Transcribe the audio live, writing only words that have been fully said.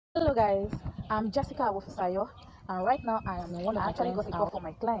Hello guys, I'm Jessica Awofisayo, and right now I am in one of my clients' got a call from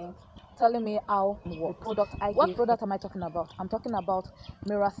my client telling me how the product I What product am I talking about? I'm talking about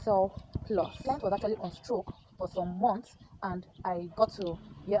Miira Cell Plus. The client was actually on stroke for some months, and I got to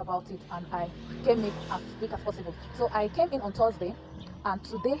hear about it, and I came in as quick as possible. So I came in on Thursday, and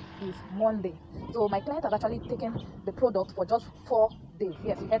today is Monday. So my client has actually taken the product for just 4 days.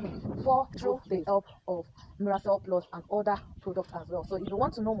 Yes, you heard me. 4 true days help of Miira Cell Plus and other products as well. So if you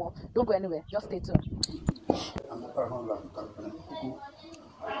want to know more, don't go anywhere. Just stay tuned. I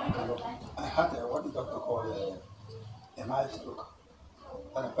had what the doctor called a mild stroke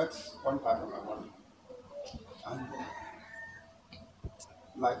that affects one part of my body. And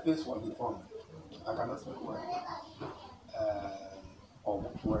my face was deformed. I cannot speak well or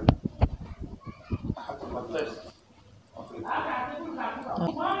walk well. I had to go to the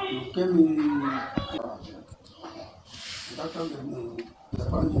He came in. The doctor gave me the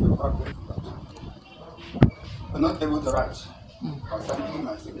found you got but not able to write. I was trying to do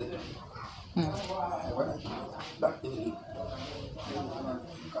my signature. When I did it, that evening,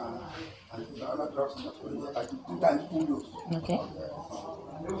 and the other drugs that were there, I took 2 times full dose. Okay.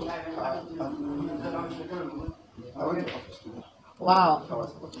 I went to office today. Wow. I was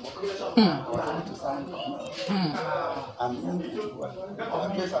able to work. I was able to sign documents. And in the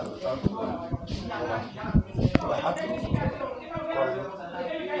case I was out to so I had to call him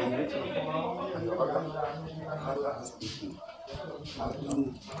and wait and the other has that distinction. I've been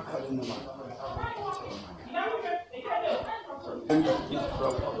having no matter. And it's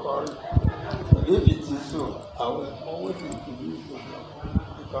from occurring. If it is so, I will always introduce the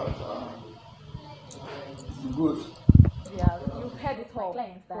because it's good. Yeah, you've heard it all.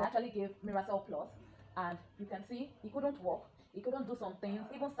 Clients that actually gave Miira Cell Plus, and you can see he couldn't walk, he couldn't do some things,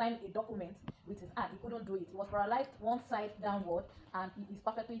 even sign a document with his hand, he couldn't do it. He was paralyzed one side downward, and he is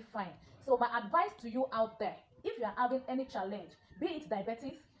perfectly fine. So my advice to you out there, if you are having any challenge, be it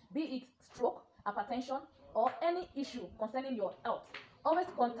diabetes, be it stroke, hypertension, or any issue concerning your health, always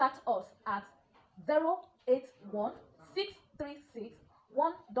contact us at 081 636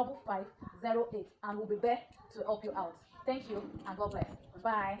 15508, and we'll be there to help you out. Thank you, and God bless.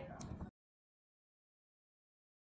 Bye.